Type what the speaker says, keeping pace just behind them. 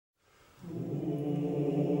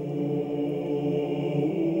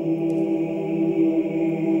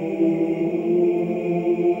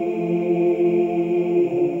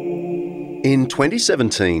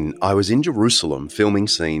2017, I was in Jerusalem filming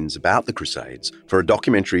scenes about the Crusades for a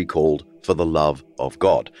documentary called For the Love of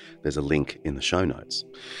God. There's a link in the show notes.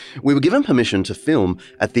 We were given permission to film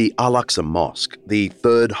at the Al-Aqsa Mosque, the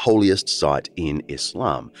third holiest site in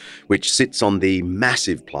Islam, which sits on the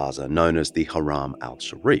massive plaza known as the Haram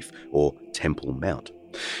al-Sharif, or Temple Mount.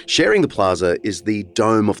 Sharing the plaza is the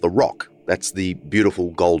Dome of the Rock. That's the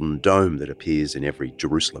beautiful golden dome that appears in every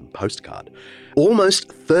Jerusalem postcard. Almost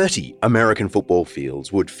 30 American football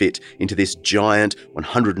fields would fit into this giant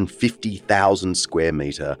 150,000 square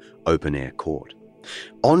metre open-air court.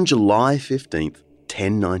 On July 15th,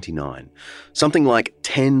 1099, something like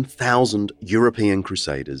 10,000 European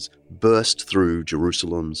crusaders burst through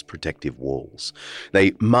Jerusalem's protective walls.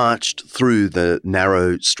 They marched through the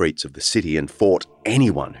narrow streets of the city and fought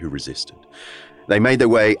anyone who resisted. They made their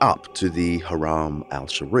way up to the Haram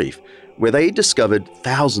al-Sharif, where they discovered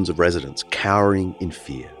thousands of residents cowering in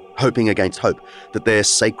fear, hoping against hope that their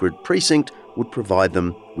sacred precinct would provide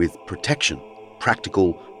them with protection,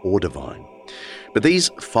 practical or divine. But these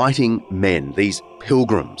fighting men, these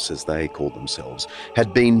pilgrims as they called themselves,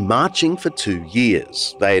 had been marching for 2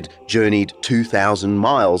 years. They had journeyed 2,000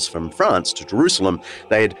 miles from France to Jerusalem.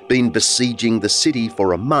 They had been besieging the city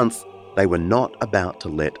for a month. They were not about to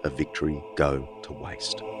let a victory go to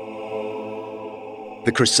waste.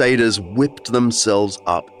 The Crusaders whipped themselves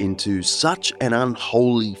up into such an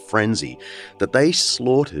unholy frenzy that they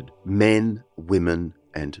slaughtered men, women,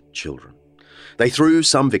 and children. They threw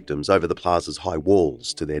some victims over the plaza's high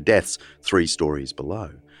walls to their deaths 3 stories below.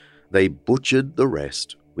 They butchered the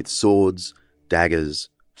rest with swords, daggers,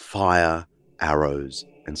 fire, arrows,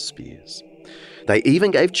 and spears. They even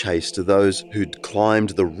gave chase to those who'd climbed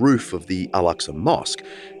the roof of the Al-Aqsa Mosque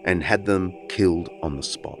and had them killed on the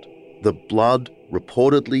spot. The blood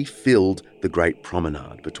reportedly filled the great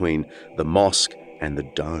promenade between the mosque and the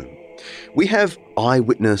dome. We have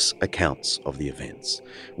eyewitness accounts of the events.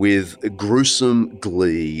 With gruesome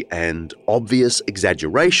glee and obvious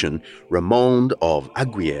exaggeration, Raymond of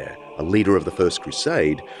Aguirre, a leader of the First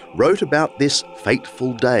Crusade, wrote about this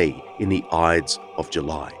fateful day in the Ides of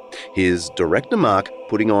July. His director Mark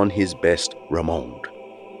putting on his best Raymond.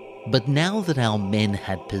 But now that our men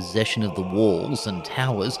had possession of the walls and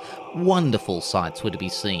towers, wonderful sights were to be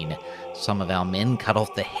seen. Some of our men cut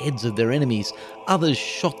off the heads of their enemies, others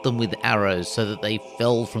shot them with arrows so that they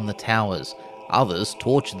fell from the towers. Others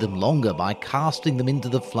tortured them longer by casting them into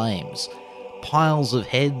the flames. Piles of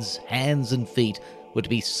heads, hands and feet were to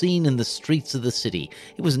be seen in the streets of the city.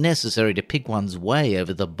 It was necessary to pick one's way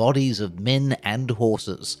over the bodies of men and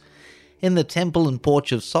horses. In the temple and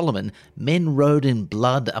porch of Solomon, men rode in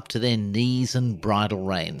blood up to their knees and bridle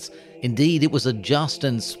reins. Indeed, it was a just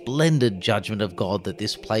and splendid judgment of God that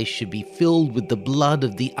this place should be filled with the blood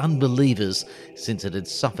of the unbelievers, since it had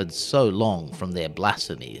suffered so long from their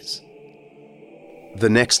blasphemies. The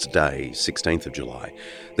next day, 16th of July,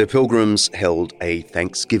 the pilgrims held a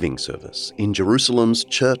Thanksgiving service in Jerusalem's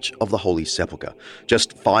Church of the Holy Sepulchre,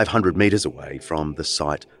 just 500 metres away from the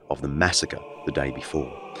site of the massacre the day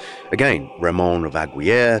before. Again, Raymond of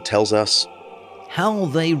Aguirre tells us, "How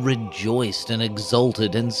they rejoiced and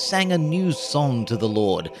exulted and sang a new song to the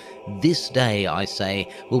Lord. This day, I say,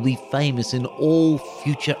 will be famous in all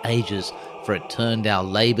future ages, for it turned our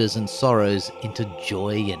labours and sorrows into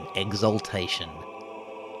joy and exultation."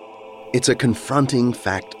 It's a confronting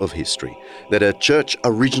fact of history that a church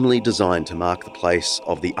originally designed to mark the place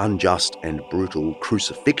of the unjust and brutal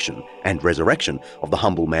crucifixion and resurrection of the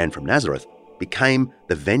humble man from Nazareth became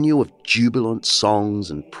the venue of jubilant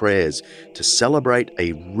songs and prayers to celebrate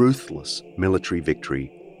a ruthless military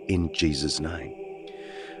victory in Jesus' name.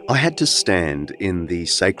 I had to stand in the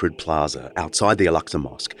sacred plaza outside the Al-Aqsa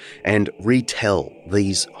Mosque and retell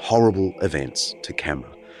these horrible events to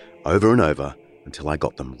camera over and over until I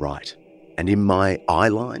got them right. And in my eye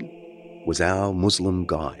line was our Muslim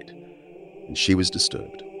guide, and she was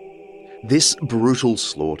disturbed. This brutal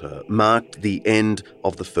slaughter marked the end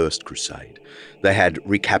of the First Crusade. They had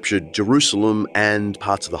recaptured Jerusalem and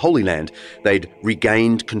parts of the Holy Land. They'd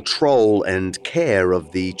regained control and care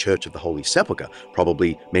of the Church of the Holy Sepulchre,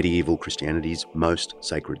 probably medieval Christianity's most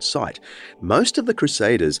sacred site. Most of the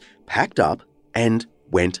Crusaders packed up and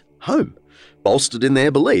went home, bolstered in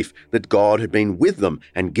their belief that God had been with them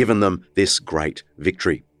and given them this great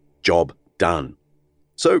victory. Job done.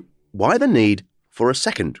 So why the need for a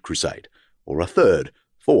second crusade, or a third,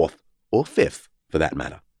 fourth, or fifth, for that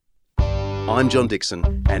matter? I'm John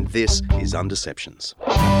Dixon, and this is Undeceptions.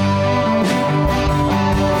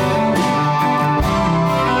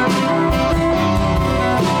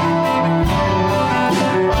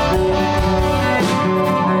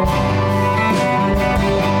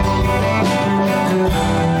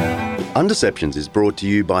 Undeceptions is brought to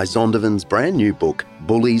you by Zondervan's brand new book,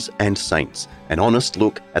 Bullies and Saints, an honest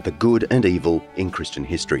look at the good and evil in Christian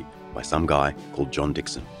history, by some guy called John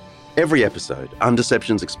Dixon. Every episode,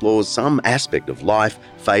 Undeceptions explores some aspect of life,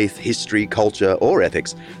 faith, history, culture, or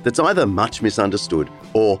ethics that's either much misunderstood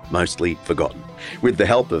or mostly forgotten. With the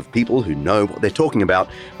help of people who know what they're talking about,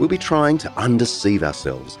 we'll be trying to undeceive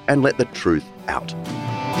ourselves and let the truth out.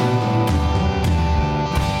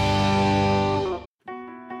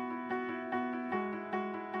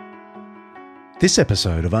 This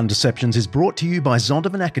episode of Undeceptions is brought to you by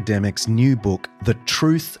Zondervan Academic's new book, The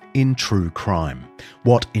Truth in True Crime: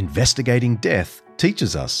 What Investigating Death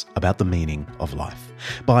Teaches Us About the Meaning of Life,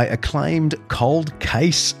 by acclaimed cold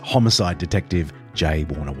case homicide detective J.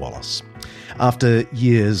 Warner Wallace. After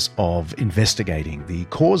years of investigating the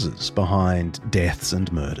causes behind deaths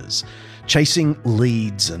and murders, chasing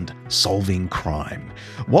leads and solving crime,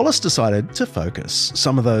 Wallace decided to focus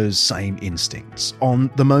some of those same instincts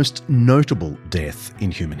on the most notable death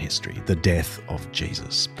in human history, the death of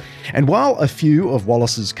Jesus. And while a few of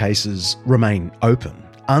Wallace's cases remain open,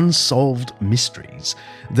 unsolved mysteries,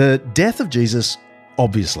 the death of Jesus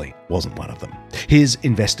obviously wasn't one of them. His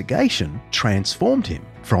investigation transformed him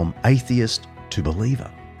from atheist to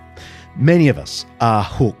believer. Many of us are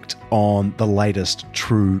hooked on the latest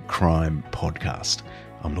true crime podcast.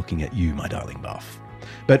 I'm looking at you, my darling buff.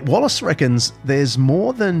 But Wallace reckons there's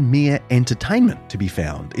more than mere entertainment to be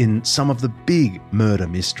found in some of the big murder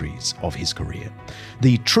mysteries of his career.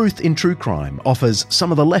 The Truth in True Crime offers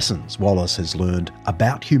some of the lessons Wallace has learned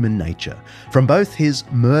about human nature from both his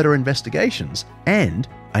murder investigations and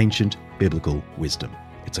ancient biblical wisdom.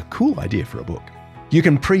 It's a cool idea for a book. You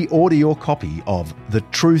can pre-order your copy of The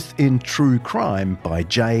Truth in True Crime by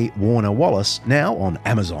J. Warner Wallace now on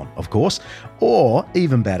Amazon, of course, or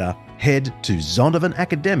even better, head to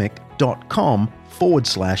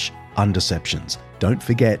zondervanacademic.com/undeceptions. Don't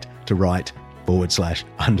forget to write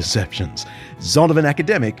 /undeceptions.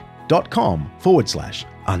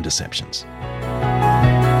 zondervanacademic.com/undeceptions.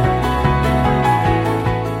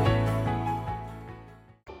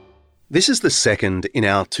 This is the second in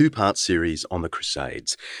our two-part series on the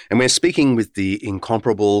Crusades, and we're speaking with the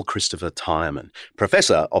incomparable Christopher Tyerman,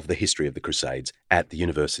 Professor of the History of the Crusades at the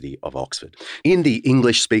University of Oxford. In the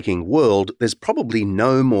English-speaking world, there's probably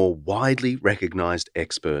no more widely recognised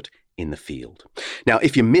expert in the field. Now,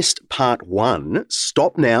 if you missed part one,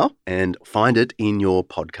 stop now and find it in your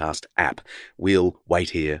podcast app. We'll wait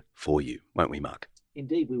here for you, won't we, Mark?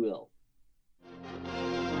 Indeed, we will.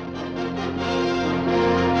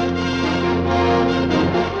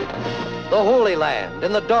 The Holy Land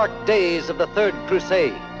in the dark days of the Third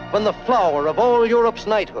Crusade, when the flower of all Europe's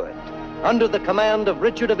knighthood, under the command of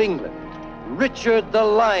Richard of England, Richard the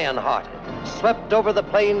Lion-Hearted, swept over the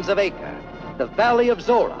plains of Acre, the valley of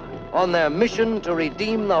Zora, on their mission to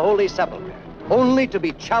redeem the Holy Sepulchre, only to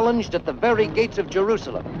be challenged at the very gates of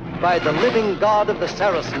Jerusalem by the living god of the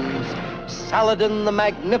Saracens, Saladin the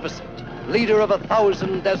Magnificent, leader of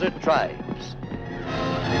 1,000 desert tribes.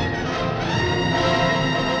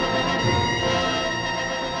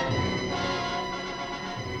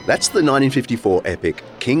 That's the 1954 epic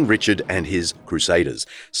King Richard and His Crusaders,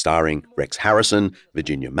 starring Rex Harrison,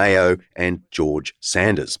 Virginia Mayo, and George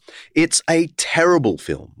Sanders. It's a terrible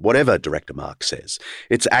film, whatever director Mark says.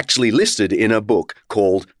 It's actually listed in a book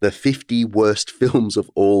called The 50 Worst Films of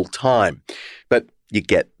All Time. But you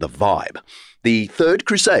get the vibe. The Third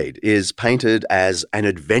Crusade is painted as an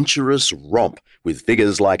adventurous romp with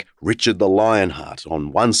figures like Richard the Lionheart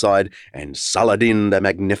on one side and Saladin the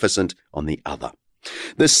Magnificent on the other.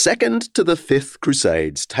 The Second to the Fifth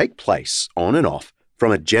Crusades take place on and off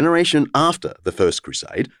from a generation after the First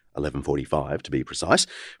Crusade, 1145 to be precise,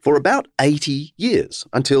 for about 80 years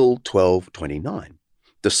until 1229.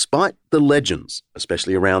 Despite the legends,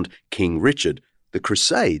 especially around King Richard, the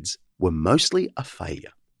Crusades were mostly a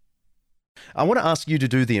failure. I want to ask you to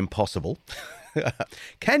do the impossible.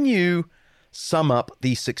 Can you sum up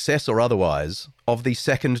the success or otherwise of the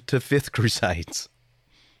Second to Fifth Crusades?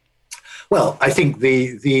 Well, I think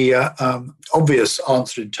the obvious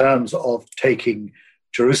answer in terms of taking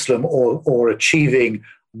Jerusalem or achieving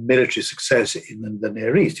military success in the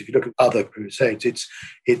Near East, if you look at other crusades,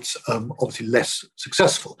 it's obviously less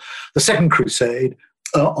successful. The Second Crusade,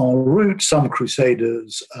 en route, some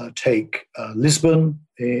crusaders take Lisbon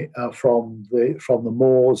from the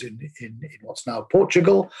Moors in what's now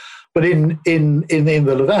Portugal, but in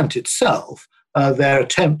the Levant itself, their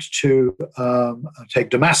attempt to take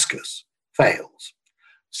Damascus fails.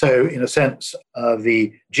 So, in a sense,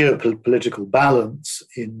 the geopolitical balance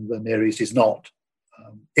in the Near East is not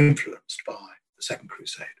influenced by the Second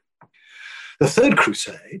Crusade. The Third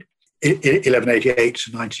Crusade 1188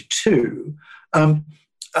 to 92,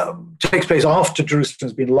 takes place after Jerusalem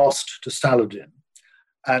has been lost to Saladin.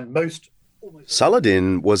 And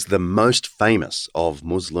Saladin was the most famous of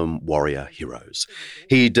Muslim warrior heroes.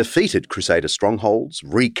 He defeated Crusader strongholds,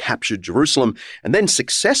 recaptured Jerusalem, and then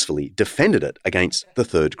successfully defended it against the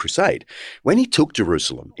Third Crusade. When he took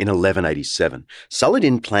Jerusalem in 1187,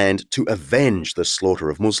 Saladin planned to avenge the slaughter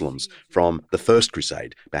of Muslims from the First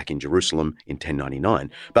Crusade back in Jerusalem in 1099.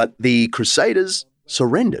 But the Crusaders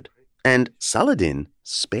surrendered, and Saladin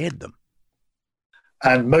spared them.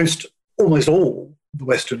 And almost all the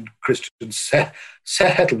Western Christian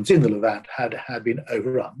settlements in the Levant had been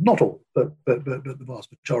overrun. Not all, but the vast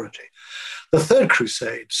majority. The Third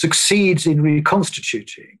Crusade succeeds in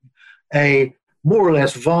reconstituting a more or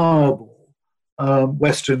less viable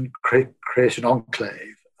Western Christian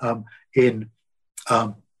enclave in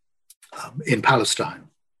Palestine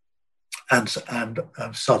and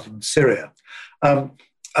southern Syria.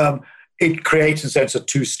 It creates, in a sense, a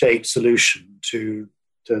two-state solution to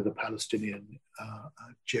the Palestinian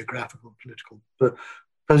geographical political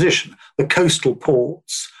position. The coastal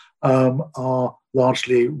ports are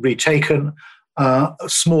largely retaken,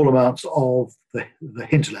 small amounts of the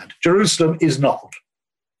hinterland. Jerusalem is not.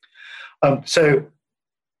 So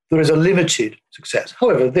there is a limited success.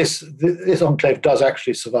 However, this enclave does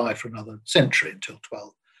actually survive for another century until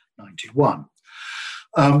 1291.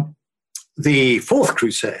 The Fourth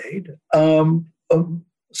Crusade,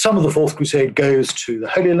 some of the Fourth Crusade goes to the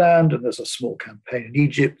Holy Land, and there's a small campaign in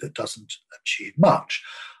Egypt that doesn't achieve much.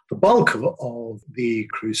 The bulk of the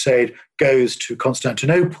crusade goes to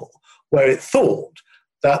Constantinople, where it thought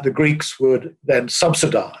that the Greeks would then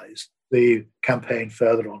subsidize the campaign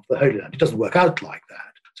further on to the Holy Land. It doesn't work out like that.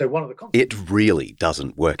 So it really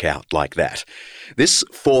doesn't work out like that. This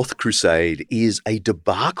Fourth Crusade is a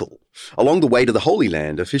debacle. Along the way to the Holy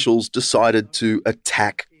Land, officials decided to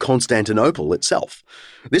attack Constantinople itself.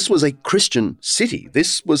 This was a Christian city.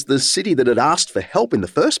 This was the city that had asked for help in the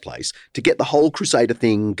first place to get the whole Crusader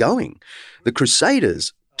thing going. The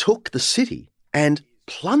Crusaders took the city and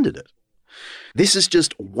plundered it. This is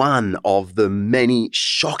just one of the many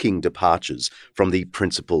shocking departures from the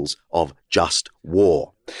principles of just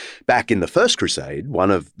war. Back in the First Crusade, one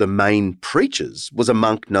of the main preachers was a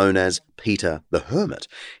monk known as Peter the Hermit.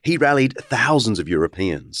 He rallied thousands of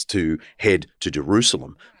Europeans to head to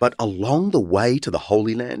Jerusalem, but along the way to the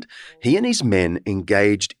Holy Land, he and his men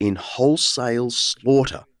engaged in wholesale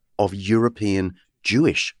slaughter of European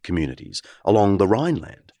Jewish communities along the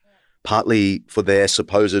Rhineland. Partly for their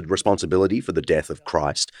supposed responsibility for the death of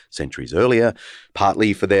Christ centuries earlier,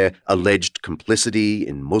 partly for their alleged complicity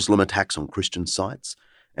in Muslim attacks on Christian sites,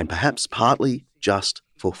 and perhaps partly just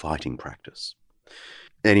for fighting practice.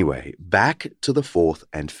 Anyway, back to the Fourth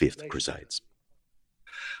and Fifth Crusades.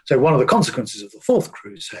 So one of the consequences of the Fourth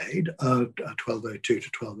Crusade, 1202 to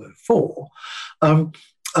 1204,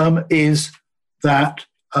 is that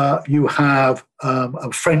you have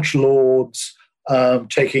French lords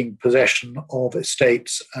taking possession of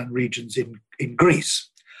estates and regions in Greece.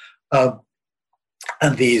 And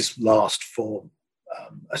these last for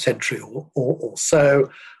a century or so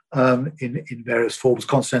in various forms.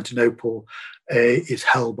 Constantinople is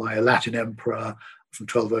held by a Latin emperor from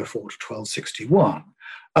 1204 to 1261.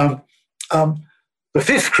 The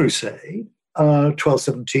Fifth Crusade,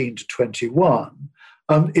 1217 to 21,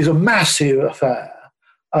 is a massive affair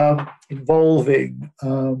involving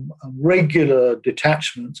regular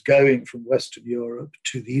detachments going from Western Europe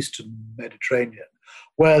to the Eastern Mediterranean,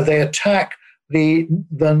 where they attack the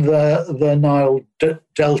Nile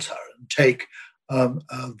Delta and take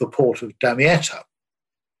the port of Damietta,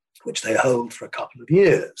 which they hold for a couple of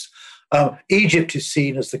years. Egypt is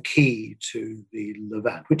seen as the key to the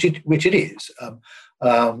Levant, which it is, in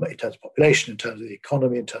terms of population, in terms of the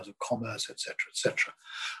economy, in terms of commerce, etc., etc.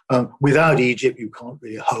 Without Egypt, you can't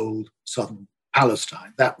really hold southern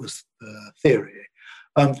Palestine. That was the theory.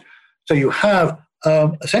 So you have,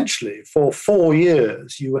 essentially, for 4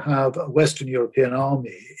 years, you have a Western European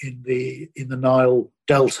army in the Nile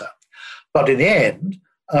Delta. But in the end,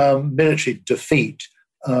 military defeat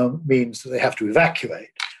means that they have to evacuate,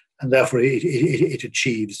 and therefore it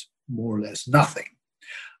achieves more or less nothing.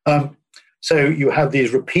 So you have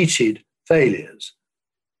these repeated failures.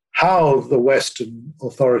 How the Western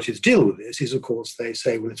authorities deal with this is, of course, they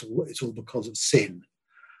say, well, it's all because of sin.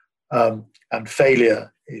 And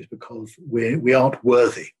failure is because we aren't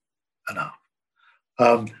worthy enough.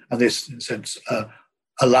 And this, in a sense,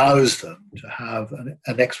 allows them to have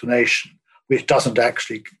an explanation which doesn't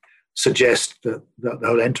actually suggest that the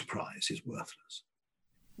whole enterprise is worthless.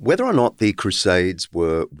 Whether or not the Crusades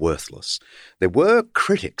were worthless, there were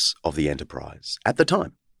critics of the enterprise at the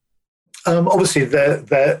time. Obviously,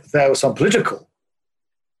 there were some political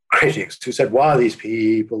critics who said, why are these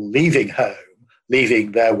people leaving home,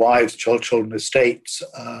 leaving their wives, children, estates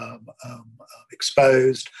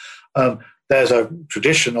exposed? There's a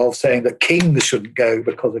tradition of saying that kings shouldn't go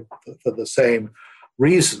for the same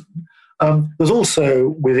reason. There's also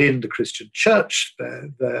within the Christian church,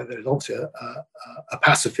 there's obviously a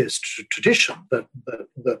pacifist tradition that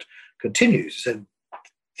continues. And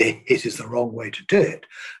it is the wrong way to do it.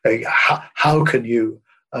 How can you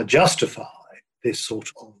justify this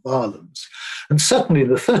sort of violence? And certainly in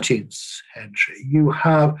the 13th century, you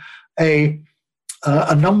have a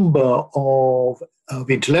number of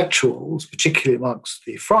intellectuals, particularly amongst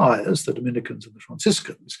the friars, the Dominicans and the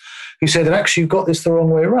Franciscans, who say that actually you've got this the wrong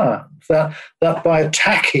way around, that by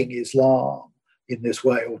attacking Islam in this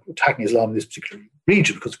way, or attacking Islam in this particular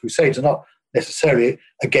region, because the Crusades are not necessarily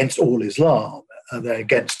against all Islam, they're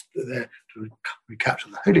to recapture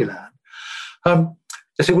the Holy Land.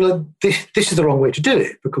 They say, well, this is the wrong way to do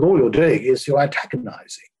it, because all you're doing is you're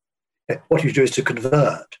antagonizing. What you do is to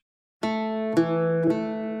convert.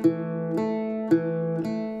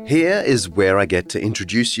 Here is where I get to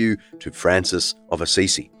introduce you to Francis of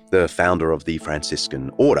Assisi, the founder of the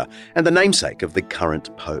Franciscan order and the namesake of the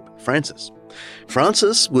current Pope Francis.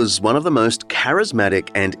 Francis was one of the most charismatic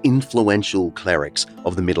and influential clerics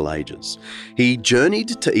of the Middle Ages. He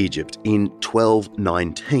journeyed to Egypt in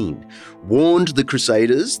 1219, warned the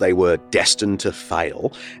Crusaders they were destined to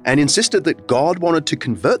fail, and insisted that God wanted to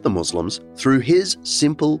convert the Muslims through his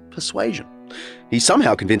simple persuasion. He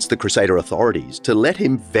somehow convinced the Crusader authorities to let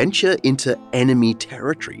him venture into enemy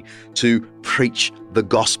territory to preach the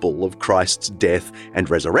gospel of Christ's death and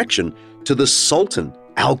resurrection to the Sultan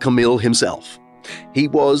Al-Kamil himself. He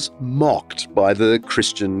was mocked by the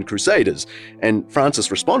Christian Crusaders, and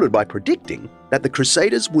Francis responded by predicting that the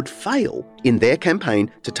Crusaders would fail in their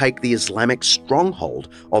campaign to take the Islamic stronghold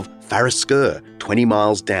of Faraskir, 20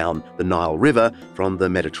 miles down the Nile River from the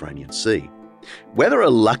Mediterranean Sea. Whether a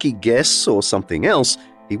lucky guess or something else,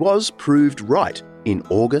 he was proved right in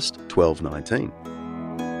August 1219.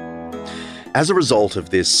 As a result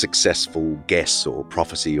of this successful guess or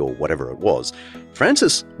prophecy or whatever it was,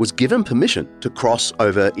 Francis was given permission to cross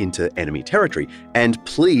over into enemy territory and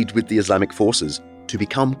plead with the Islamic forces to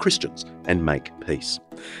become Christians and make peace.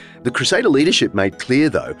 The Crusader leadership made clear,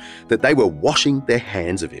 though, that they were washing their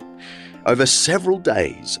hands of it. Over several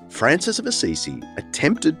days, Francis of Assisi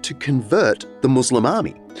attempted to convert the Muslim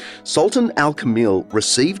army. Sultan Al-Kamil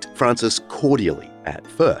received Francis cordially at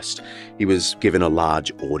first. He was given a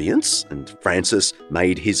large audience, and Francis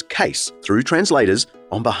made his case through translators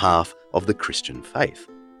on behalf of the Christian faith.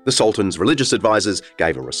 The Sultan's religious advisors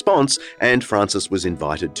gave a response, and Francis was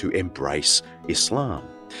invited to embrace Islam.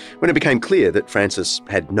 When it became clear that Francis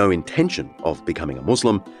had no intention of becoming a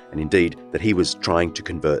Muslim, and indeed that he was trying to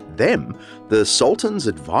convert them, the Sultan's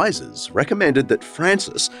advisors recommended that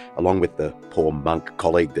Francis, along with the poor monk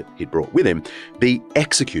colleague that he'd brought with him, be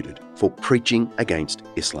executed for preaching against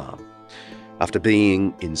Islam. After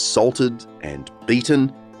being insulted and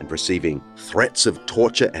beaten and receiving threats of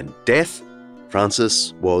torture and death,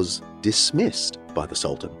 Francis was dismissed by the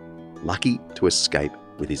Sultan, lucky to escape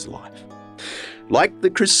with his life. Like the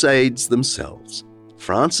Crusades themselves,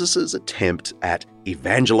 Francis's attempt at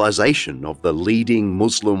evangelization of the leading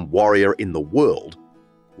Muslim warrior in the world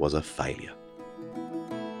was a failure.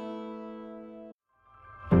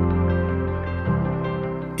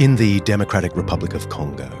 In the Democratic Republic of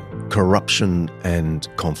Congo, corruption and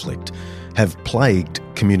conflict have plagued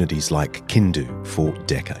communities like Kindu for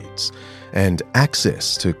decades, and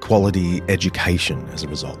access to quality education as a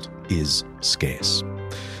result is scarce.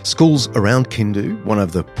 Schools around Kindu, one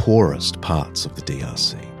of the poorest parts of the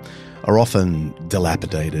DRC, are often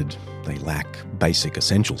dilapidated. They lack basic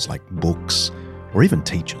essentials like books or even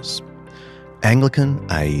teachers. Anglican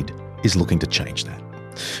Aid is looking to change that.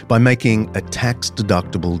 By making a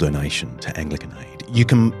tax-deductible donation to Anglican Aid, you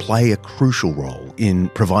can play a crucial role in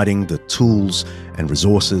providing the tools and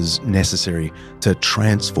resources necessary to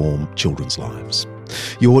transform children's lives.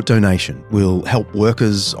 Your donation will help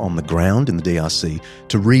workers on the ground in the DRC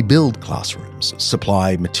to rebuild classrooms,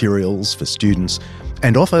 supply materials for students,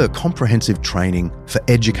 and offer comprehensive training for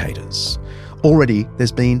educators. Already,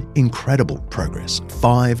 there's been incredible progress.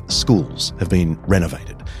 5 schools have been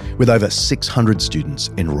renovated, with over 600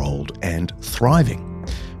 students enrolled and thriving.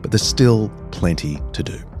 But there's still plenty to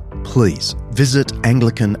do. Please visit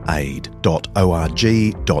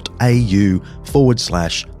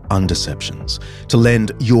anglicanaid.org.au/undeceptions to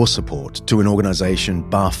lend your support to an organisation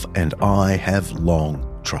Buff and I have long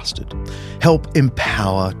trusted. Help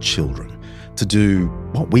empower children to do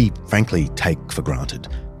what we frankly take for granted,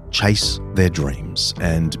 chase their dreams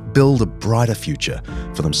and build a brighter future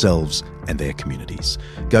for themselves and their communities.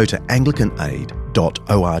 Go to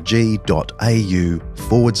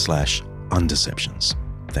anglicanaid.org.au/undeceptions.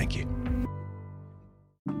 Thank you.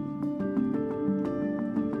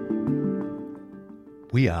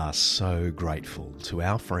 We are so grateful to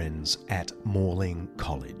our friends at Morling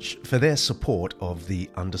College for their support of the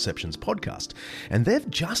Undeceptions podcast. And they've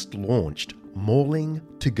just launched Morling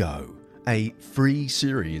to Go, a free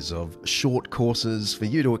series of short courses for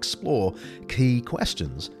you to explore key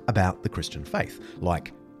questions about the Christian faith,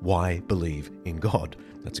 like why believe in God?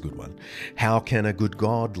 That's a good one. How can a good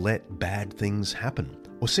God let bad things happen?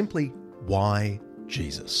 Or simply, why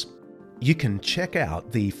Jesus? You can check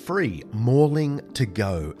out the free Morling to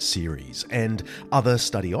Go series and other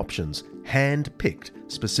study options hand-picked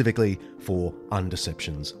specifically for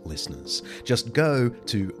Undeceptions listeners. Just go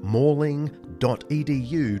to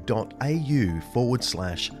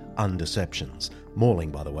morling.edu.au/undeceptions.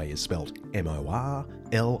 Morling, by the way, is spelled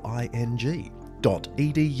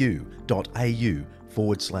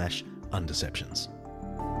morling.edu.au/undeceptions.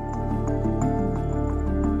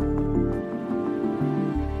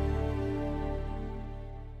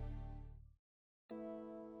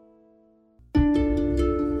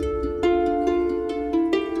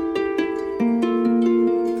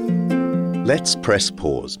 Let's press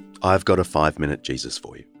pause. I've got a 5-minute Jesus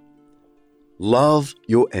for you. Love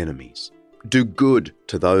your enemies. Do good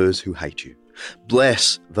to those who hate you.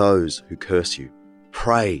 Bless those who curse you.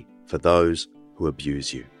 Pray for those who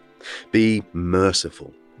abuse you. Be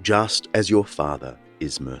merciful, just as your Father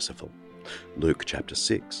is merciful. Luke chapter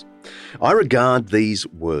 6. I regard these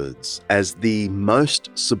words as the most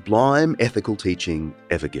sublime ethical teaching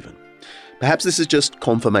ever given. Perhaps this is just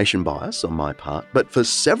confirmation bias on my part, but for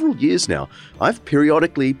several years now, I've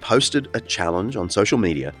periodically posted a challenge on social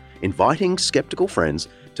media inviting skeptical friends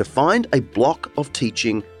to find a block of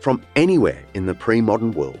teaching from anywhere in the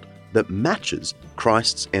pre-modern world that matches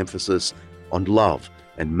Christ's emphasis on love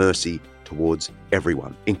and mercy towards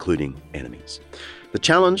everyone, including enemies. The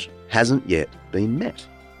challenge hasn't yet been met,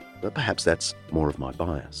 but perhaps that's more of my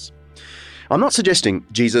bias. I'm not suggesting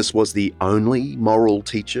Jesus was the only moral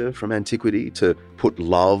teacher from antiquity to put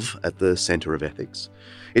love at the center of ethics.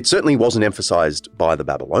 It certainly wasn't emphasized by the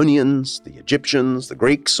Babylonians, the Egyptians, the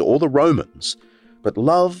Greeks, or the Romans, but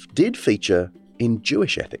love did feature in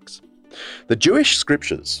Jewish ethics. The Jewish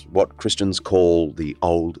scriptures, what Christians call the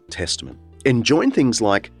Old Testament, enjoin things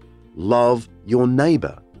like love your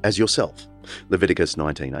neighbor as yourself, Leviticus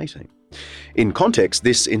 19:18. In context,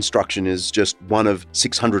 this instruction is just one of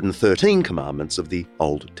 613 commandments of the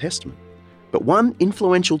Old Testament. But one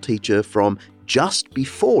influential teacher from just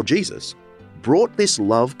before Jesus brought this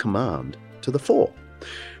love command to the fore.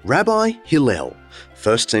 Rabbi Hillel,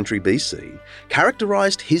 1st century BC,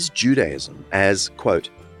 characterized his Judaism as, quote,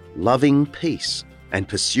 loving peace and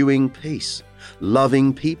pursuing peace,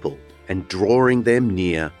 loving people and drawing them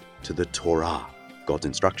near to the Torah, God's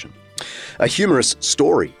instruction. A humorous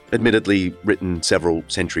story, admittedly written several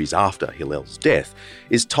centuries after Hillel's death,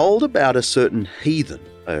 is told about a certain heathen,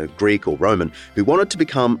 a Greek or Roman, who wanted to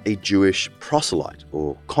become a Jewish proselyte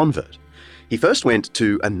or convert. He first went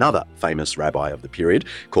to another famous rabbi of the period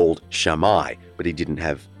called Shammai, but he didn't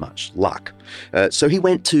have much luck. So he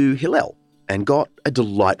went to Hillel and got a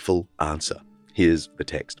delightful answer. Here's the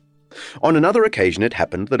text. On another occasion, it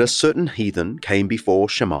happened that a certain heathen came before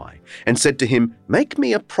Shammai and said to him, "Make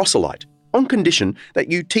me a proselyte, on condition that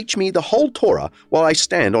you teach me the whole Torah while I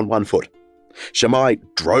stand on one foot." Shammai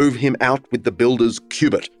drove him out with the builder's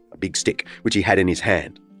cubit, a big stick, which he had in his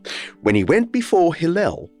hand. When he went before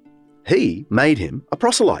Hillel, he made him a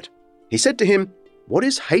proselyte. He said to him, "What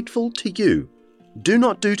is hateful to you, do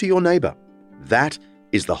not do to your neighbor. That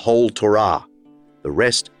is the whole Torah. The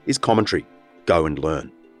rest is commentary. Go and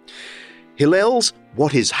learn." Hillel's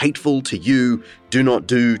 "what is hateful to you, do not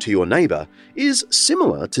do to your neighbor" is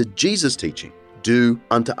similar to Jesus' teaching, do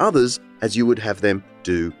unto others as you would have them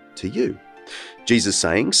do to you. Jesus'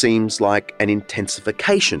 saying seems like an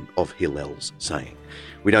intensification of Hillel's saying.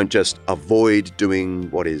 We don't just avoid doing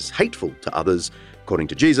what is hateful to others. According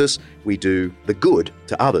to Jesus, we do the good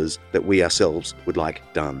to others that we ourselves would like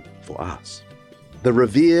done for us. The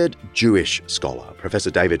revered Jewish scholar,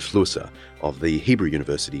 Professor David Flusser of the Hebrew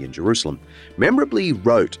University in Jerusalem, memorably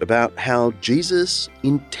wrote about how Jesus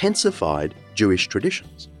intensified Jewish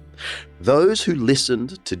traditions. Those who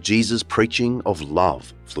listened to Jesus' preaching of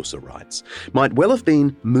love, Flusser writes, might well have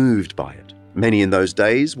been moved by it. Many in those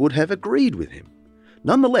days would have agreed with him.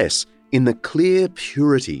 Nonetheless, in the clear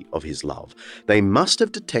purity of his love, they must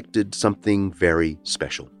have detected something very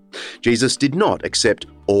special. Jesus did not accept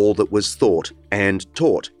all that was thought and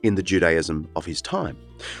taught in the Judaism of his time.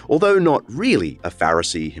 Although not really a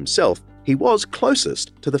Pharisee himself, he was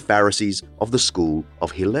closest to the Pharisees of the school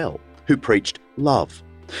of Hillel, who preached love.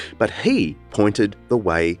 But he pointed the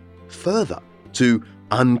way further to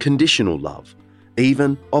unconditional love,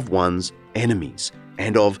 even of one's enemies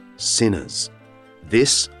and of sinners.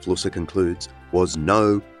 This, Flusser concludes, was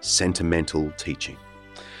no sentimental teaching.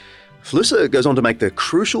 Flusser goes on to make the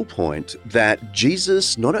crucial point that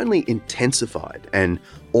Jesus not only intensified an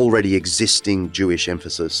already existing Jewish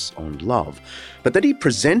emphasis on love, but that he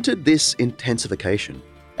presented this intensification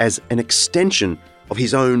as an extension of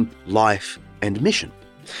his own life and mission.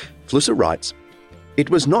 Flusser writes, "It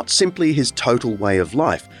was not simply his total way of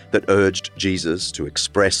life that urged Jesus to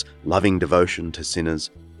express loving devotion to sinners.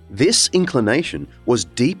 This inclination was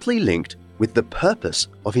deeply linked with the purpose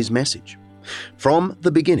of his message. From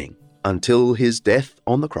the beginning until his death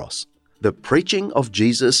on the cross, the preaching of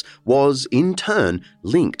Jesus was in turn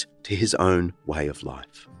linked to his own way of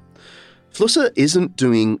life." Flusser isn't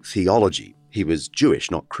doing theology. He was Jewish,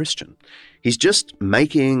 not Christian. He's just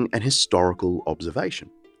making an historical observation.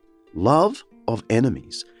 Love of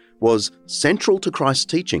enemies was central to Christ's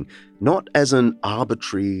teaching, not as an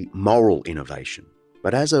arbitrary moral innovation,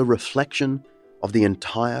 but as a reflection of the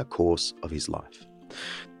entire course of his life.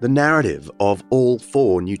 The narrative of all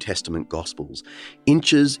four New Testament Gospels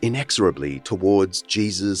inches inexorably towards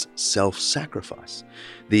Jesus' self-sacrifice.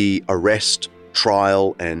 The arrest,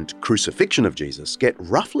 trial, and crucifixion of Jesus get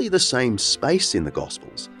roughly the same space in the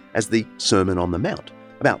Gospels as the Sermon on the Mount,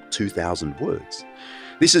 about 2,000 words.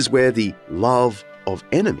 This is where the love of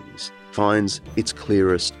enemies finds its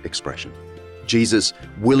clearest expression. Jesus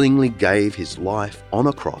willingly gave his life on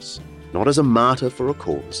a cross, not as a martyr for a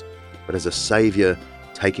cause, but as a saviour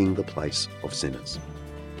taking the place of sinners.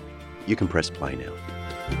 You can press play now.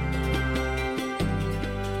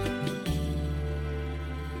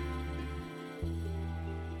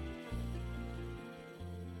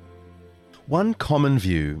 One common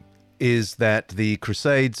view is that the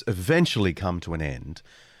Crusades eventually come to an end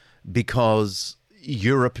because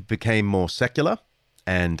Europe became more secular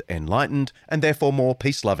and enlightened, and therefore more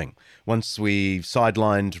peace-loving. Once we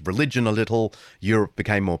sidelined religion a little, Europe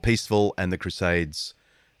became more peaceful, and the Crusades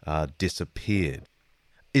disappeared.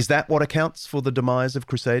 Is that what accounts for the demise of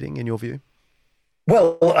crusading, in your view?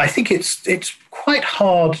 Well, I think it's quite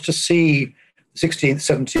hard to see the 16th,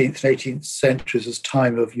 17th, and 18th centuries as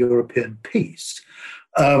time of European peace.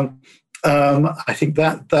 I think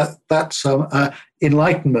that's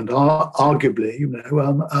Enlightenment, arguably,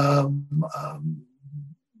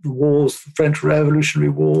 the wars, the French Revolutionary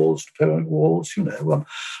Wars, Napoleonic Wars,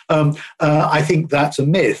 I think that's a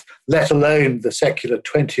myth, let alone the secular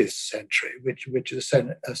 20th century, which is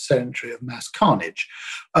a century of mass carnage.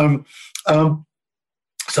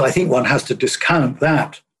 So I think one has to discount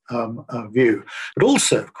that view. But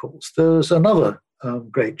also, of course, there's another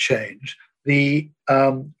great change, the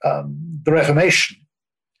Reformation,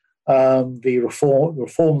 the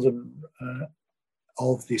reforms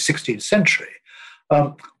of the 16th century.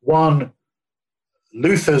 One,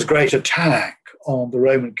 Luther's great attack on the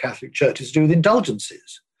Roman Catholic Church is to do with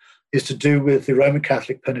indulgences, is to do with the Roman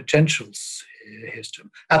Catholic penitential system,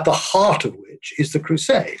 at the heart of which is the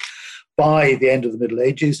crusade. By the end of the Middle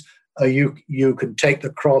Ages, you can take the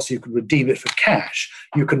cross, you can redeem it for cash,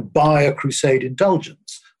 you can buy a crusade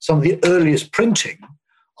indulgence. Some of the earliest printing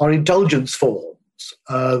are indulgence forms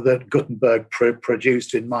that Gutenberg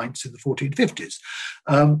produced in Mainz in the 1450s.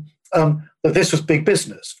 But this was big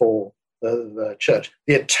business for the church.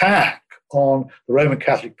 The attack on the Roman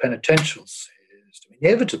Catholic penitential system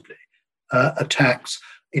inevitably attacks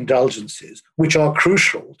indulgences, which are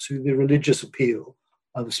crucial to the religious appeal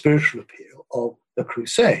and the spiritual appeal of the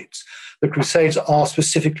Crusades. The Crusades are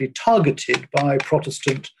specifically targeted by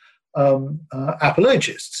Protestant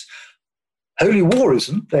apologists. Holy war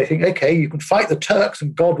isn't. They think, okay, you can fight the Turks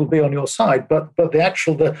and God will be on your side, but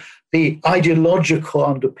the ideological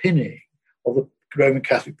underpinning of the Roman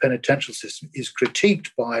Catholic penitential system is critiqued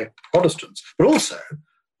by Protestants, but also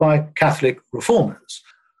by Catholic reformers.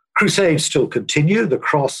 Crusades still continue. The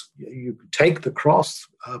cross, you can take the cross.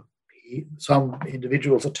 Some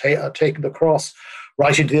individuals are taking the cross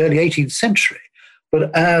right into the early 18th century,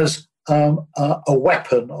 but as a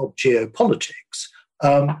weapon of geopolitics,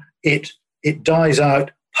 it dies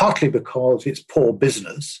out partly because it's poor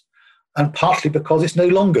business and partly because it's no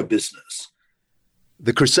longer business.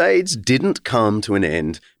 The Crusades didn't come to an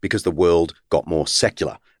end because the world got more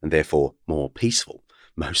secular and therefore more peaceful.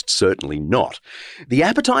 Most certainly not. The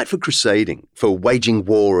appetite for crusading, for waging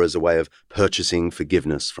war as a way of purchasing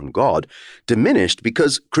forgiveness from God, diminished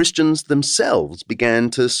because Christians themselves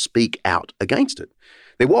began to speak out against it.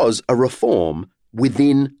 There was a reform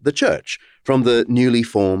within the church, from the newly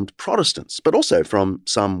formed Protestants, but also from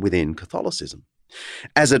some within Catholicism.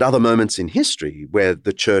 As at other moments in history where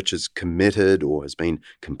the church has committed or has been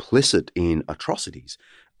complicit in atrocities,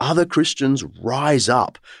 other Christians rise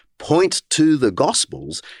up, point to the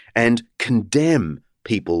Gospels, and condemn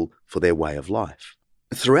people for their way of life.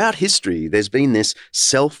 Throughout history, there's been this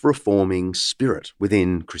self-reforming spirit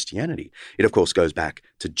within Christianity. It, of course, goes back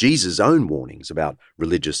to Jesus' own warnings about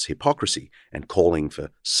religious hypocrisy and calling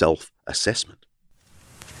for self-assessment.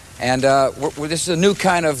 And this is a new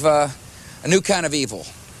kind of evil,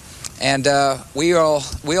 and we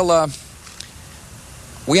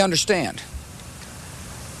understand,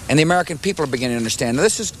 and the American people are beginning to understand. Now,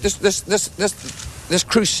 this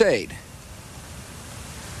crusade,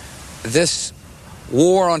 this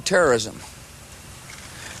war on terrorism,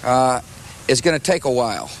 is going to take a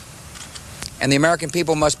while, and the American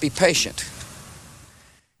people must be patient.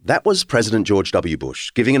 That was President George W.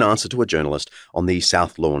 Bush giving an answer to a journalist on the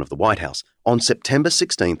South Lawn of the White House on September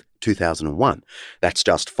 16, 2001. That's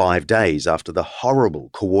just 5 days after the horrible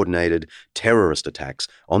coordinated terrorist attacks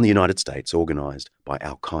on the United States organised by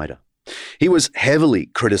Al-Qaeda. He was heavily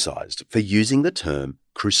criticised for using the term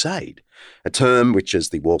crusade, a term which, as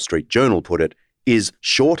the Wall Street Journal put it, is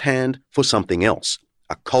shorthand for something else,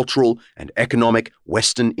 a cultural and economic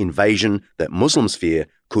Western invasion that Muslims fear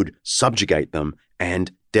could subjugate them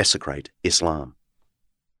and desecrate Islam.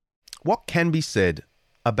 What can be said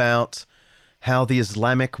about how the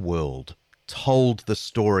Islamic world told the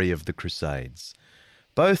story of the Crusades,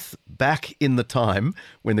 both back in the time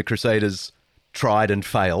when the Crusaders tried and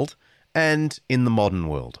failed, and in the modern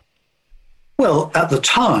world? Well, at the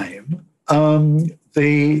time,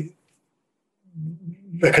 the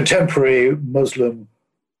contemporary Muslim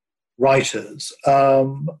writers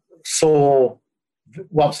saw,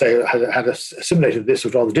 once they had assimilated this,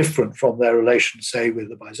 was rather different from their relations, say, with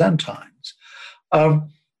the Byzantines.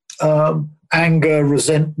 Anger,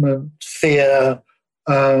 resentment, fear,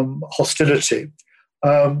 hostility,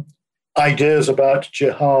 ideas about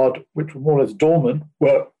jihad, which were more or less dormant,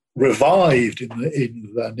 were revived in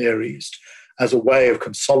the Near East as a way of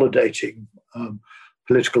consolidating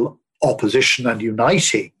political opposition and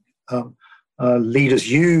uniting.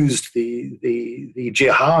 Leaders used the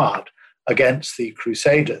jihad against the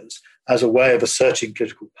Crusaders as a way of asserting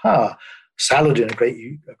political power. Saladin, a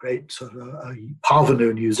great sort of parvenu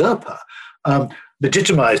and usurper,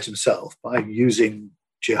 legitimized himself by using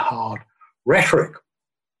jihad rhetoric.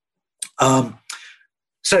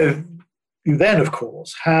 So you then, of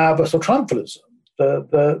course, have a sort of triumphalism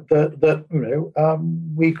that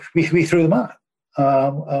we threw them out.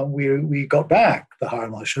 We got back the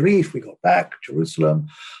Haram al-Sharif, we got back Jerusalem.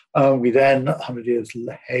 We then, 100 years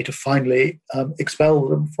later, finally expelled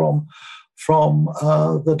them from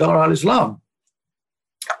the Dar al-Islam.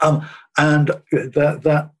 And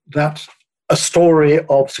that's a story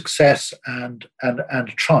of success and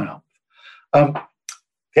triumph. The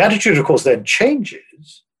attitude, of course, then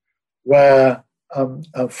changes, where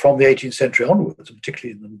from the 18th century onwards, and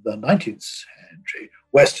particularly in the 19th century,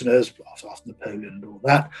 Westerners, after Napoleon and all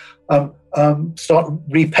that, start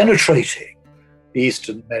repenetrating the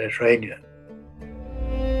Eastern Mediterranean.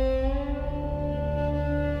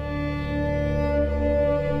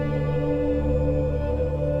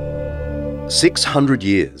 "600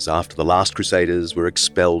 years after the last Crusaders were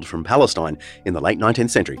expelled from Palestine in the late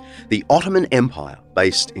 19th century, the Ottoman Empire,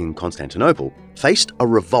 based in Constantinople, faced a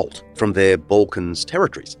revolt from their Balkans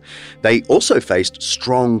territories. They also faced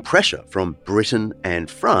strong pressure from Britain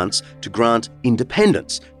and France to grant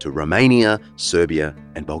independence to Romania, Serbia,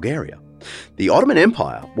 and Bulgaria. The Ottoman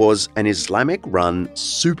Empire was an Islamic-run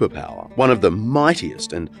superpower, one of the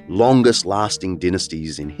mightiest and longest-lasting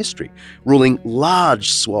dynasties in history, ruling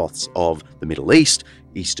large swaths of the Middle East,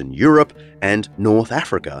 Eastern Europe, and North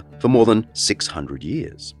Africa for more than 600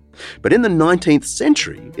 years. But in the 19th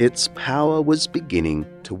century, its power was beginning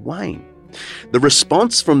to wane. The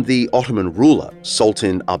response from the Ottoman ruler,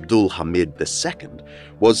 Sultan Abdul Hamid II,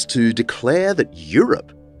 was to declare that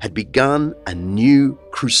Europe had begun a new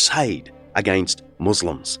crusade against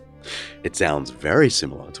Muslims. It sounds very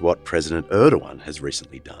similar to what President Erdogan has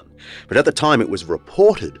recently done, but at the time it was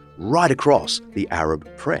reported right across the Arab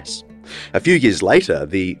press. A few years later,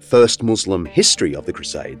 the first Muslim history of the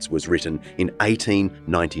Crusades was written in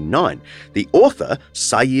 1899. The author,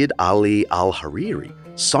 Sayyid Ali al-Hariri,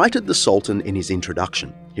 cited the Sultan in his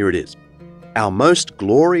introduction. Here it is. "Our most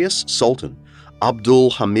glorious Sultan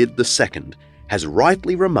Abdul Hamid II has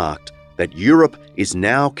rightly remarked that Europe is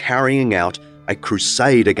now carrying out a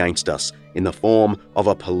crusade against us in the form of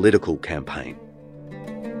a political campaign.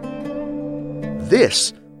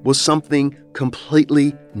 This was something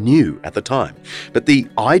completely new at the time, but the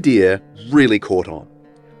idea really caught on.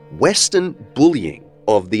 Western bullying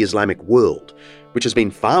of the Islamic world, which has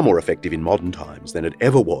been far more effective in modern times than it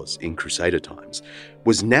ever was in Crusader times,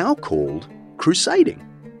 was now called crusading.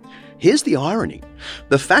 Here's the irony.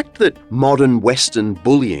 The fact that modern Western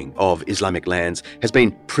bullying of Islamic lands has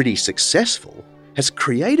been pretty successful has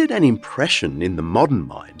created an impression in the modern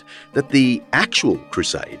mind that the actual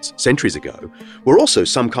Crusades, centuries ago, were also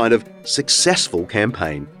some kind of successful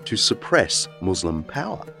campaign to suppress Muslim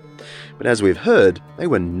power. But as we've heard, they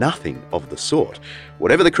were nothing of the sort.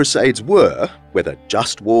 Whatever the Crusades were, whether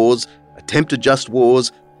just wars, attempted just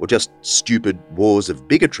wars, or just stupid wars of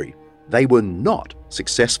bigotry, they were not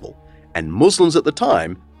successful, and Muslims at the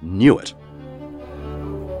time knew it.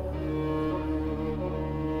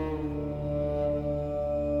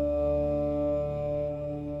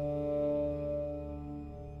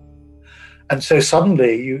 And so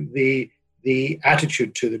suddenly the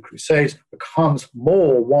attitude to the Crusades becomes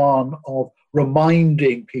more one of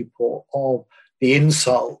reminding people of the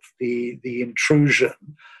insult, the intrusion,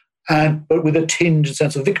 but with a tinge and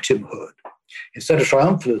sense of victimhood. Instead of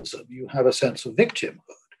triumphalism, you have a sense of victimhood.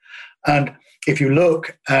 And if you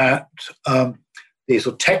look at these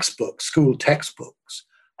sort of textbooks, school textbooks,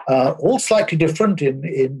 all slightly different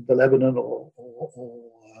in the Lebanon or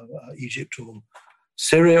Egypt or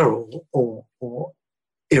Syria or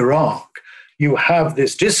Iraq, you have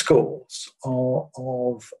this discourse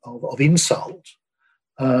of insult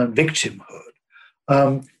and victimhood,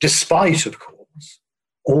 despite, of course,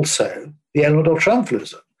 also the element of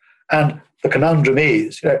triumphalism. And the conundrum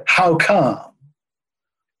is, how come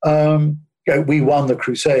we won the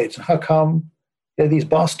Crusades? How come these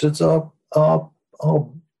bastards are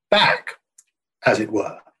back, as it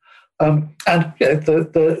were? And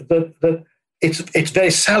it's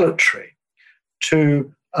very salutary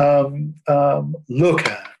to look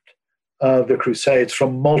at the Crusades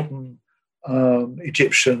from modern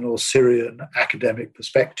Egyptian or Syrian academic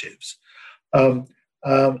perspectives, and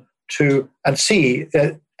see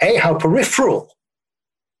how peripheral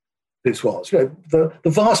this was. The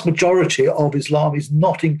vast majority of Islam is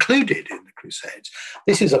not included in the Crusades.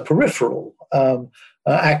 This is a peripheral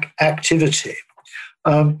activity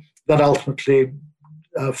that ultimately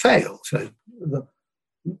fails.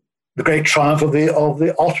 The great triumph of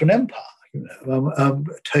the Ottoman Empire,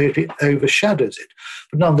 totally overshadows it.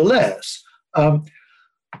 But nonetheless,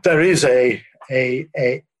 there is a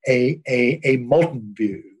modern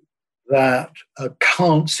view that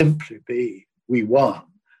can't simply be we won,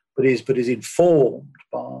 but is informed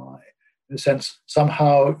by, in a sense,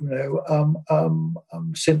 somehow,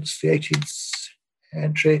 since the 18th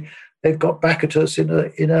century, they've got back at us in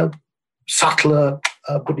a subtler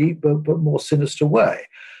but more sinister way.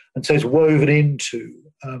 And so it's woven into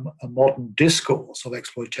a modern discourse of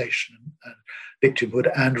exploitation and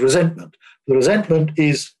victimhood and resentment. The resentment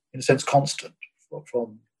is, in a sense, constant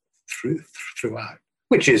throughout,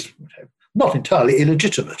 which is not entirely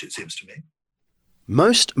illegitimate, it seems to me.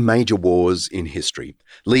 Most major wars in history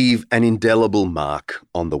leave an indelible mark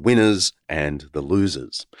on the winners and the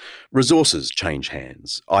losers. Resources change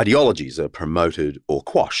hands, ideologies are promoted or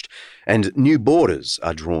quashed, and new borders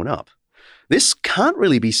are drawn up. This can't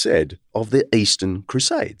really be said of the Eastern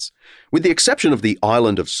Crusades. With the exception of the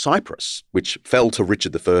island of Cyprus, which fell to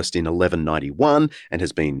Richard I in 1191 and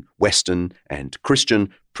has been Western and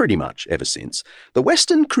Christian pretty much ever since, the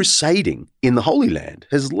Western crusading in the Holy Land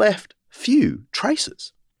has left few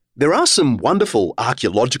traces. There are some wonderful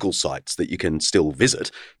archaeological sites that you can still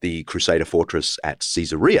visit, the Crusader fortress at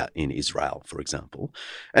Caesarea in Israel, for example,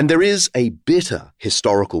 and there is a bitter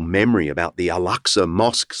historical memory about the Al-Aqsa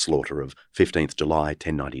Mosque slaughter of 15th July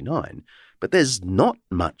 1099, but there's not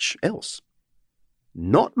much else.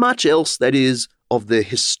 Not much else, that is, of the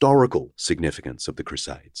historical significance of the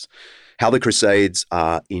Crusades. How the Crusades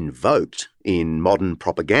are invoked in modern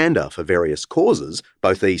propaganda for various causes,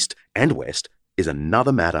 both East and West, is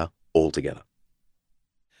another matter altogether.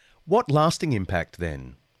 What lasting impact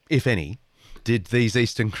then, if any, did these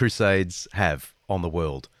Eastern Crusades have on the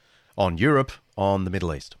world, on Europe, on the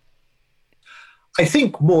Middle East? I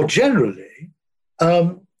think more generally,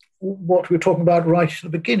 what we were talking about right at the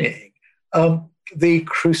beginning, the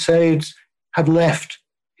Crusades have left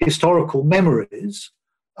historical memories,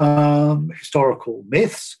 historical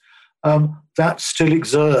myths that still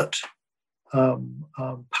exert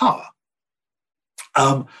power.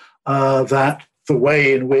 That the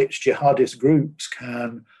way in which jihadist groups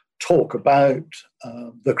can talk about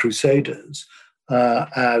the Crusaders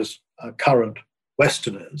as current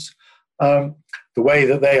Westerners, the way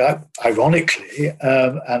that they ironically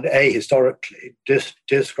and ahistorically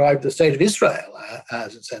describe the state of Israel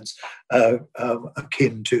as, in a sense,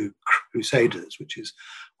 akin to Crusaders, which is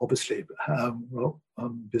obviously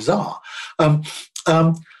bizarre.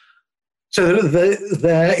 So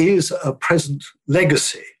there is a present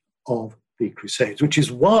legacy of the Crusades, which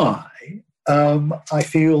is why I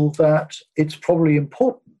feel that it's probably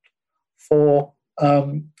important for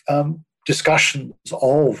discussions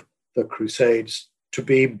of the Crusades to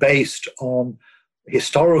be based on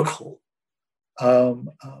historical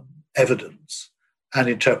evidence and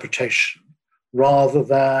interpretation, rather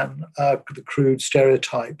than the crude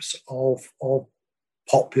stereotypes of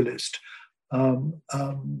populist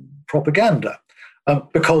propaganda,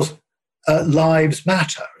 because lives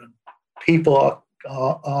matter and people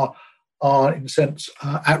are in a sense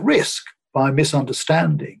at risk by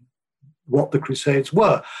misunderstanding what the Crusades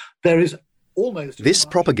were. There is almost... This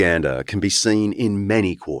propaganda can be seen in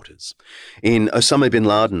many quarters. In Osama bin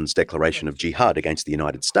Laden's declaration of jihad against the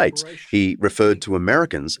United States, he referred to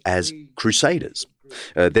Americans as crusaders.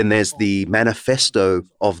 Then there's the manifesto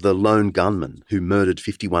of the lone gunman who murdered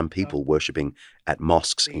 51 people worshipping at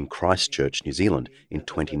mosques in Christchurch, New Zealand in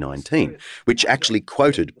 2019, which actually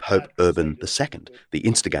quoted Pope Urban II, the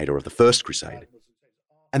instigator of the First Crusade.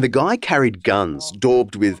 And the guy carried guns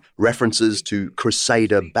daubed with references to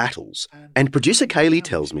Crusader battles. And producer Kaylee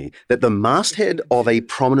tells me that the masthead of a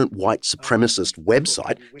prominent white supremacist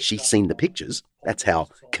website, she's seen the pictures, that's how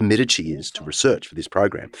committed she is to research for this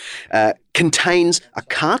program, contains a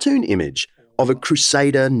cartoon image of a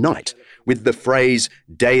Crusader knight with the phrase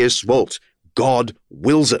Deus Vult, God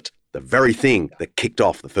wills it, the very thing that kicked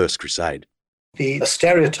off the First Crusade. The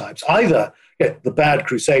stereotypes, either the bad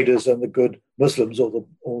Crusaders and the good Muslims, or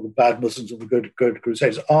the bad Muslims and the good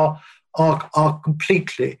Crusaders, are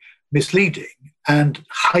completely misleading and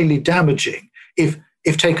highly damaging if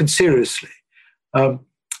taken seriously, and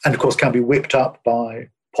of course can be whipped up by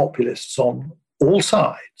populists on all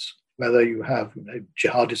sides, whether you have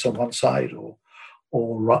jihadists on one side or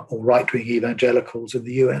right-wing evangelicals in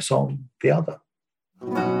the US on the other.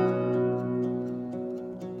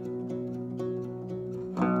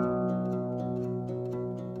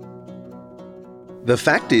 The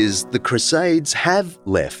fact is, the Crusades have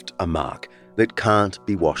left a mark that can't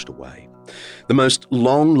be washed away. The most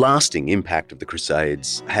long-lasting impact of the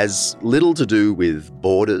Crusades has little to do with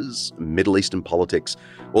borders, Middle Eastern politics,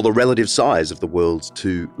 or the relative size of the world's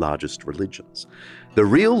two largest religions. The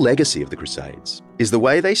real legacy of the Crusades is the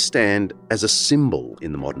way they stand as a symbol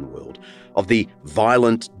in the modern world of the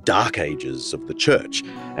violent dark ages of the Church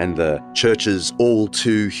and the Church's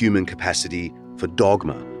all-too-human capacity for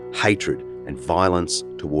dogma, hatred, and violence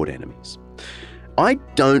toward enemies. I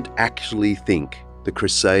don't actually think the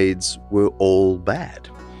Crusades were all bad.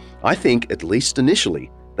 I think, at least initially,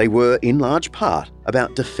 they were in large part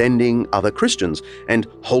about defending other Christians and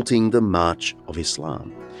halting the march of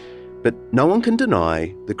Islam. But no one can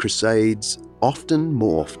deny the Crusades often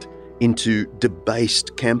morphed into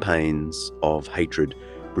debased campaigns of hatred,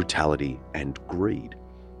 brutality, and greed.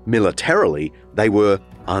 Militarily, they were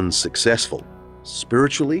unsuccessful.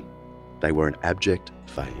 Spiritually, they were an abject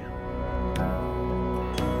failure.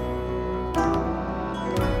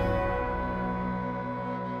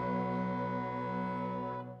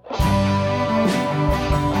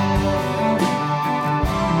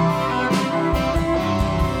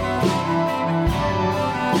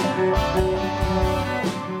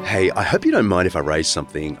 Hey, I hope you don't mind if I raise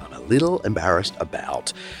something I'm a little embarrassed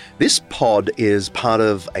about. This pod is part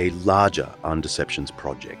of a larger Undeceptions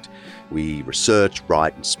project. We research,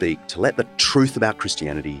 write, and speak to let the truth about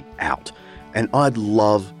Christianity out. And I'd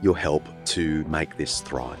love your help to make this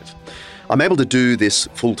thrive. I'm able to do this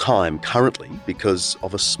full-time currently because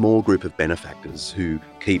of a small group of benefactors who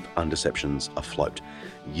keep Undeceptions afloat.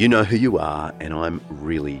 You know who you are, and I'm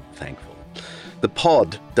really thankful. The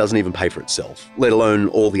pod doesn't even pay for itself, let alone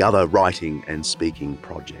all the other writing and speaking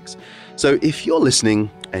projects. So if you're listening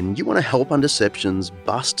and you want to help Undeceptions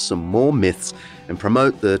bust some more myths and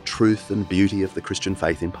promote the truth and beauty of the Christian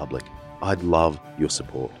faith in public, I'd love your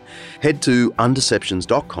support. Head to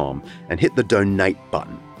undeceptions.com and hit the donate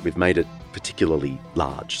button. We've made it particularly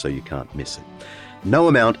large so you can't miss it. No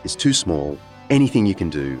amount is too small. Anything you can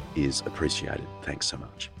do is appreciated. Thanks so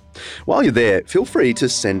much. While you're there, feel free to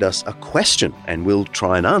send us a question and we'll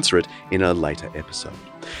try and answer it in a later episode.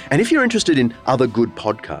 And if you're interested in other good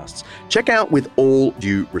podcasts, check out With All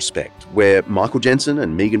Due Respect, where Michael Jensen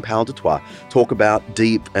and Megan Powell Dutoit talk about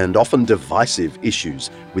deep and often divisive issues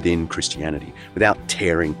within Christianity without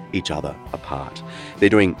tearing each other apart. They're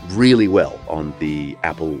doing really well on the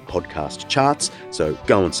Apple podcast charts, so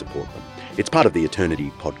go and support them. It's part of the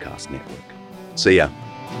Eternity Podcast Network. See ya.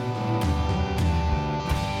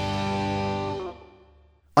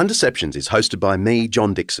 Undeceptions is hosted by me,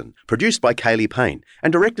 John Dixon, produced by Kaylee Payne,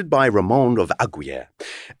 and directed by Ramon of Aguirre.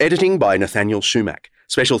 Editing by Nathaniel Schumack.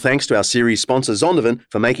 Special thanks to our series sponsor Zondervan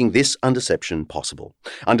for making this Undeception possible.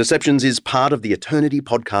 Undeceptions is part of the Eternity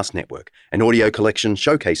Podcast Network, an audio collection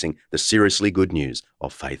showcasing the seriously good news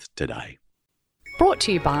of faith today. Brought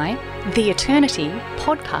to you by the Eternity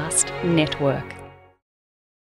Podcast Network.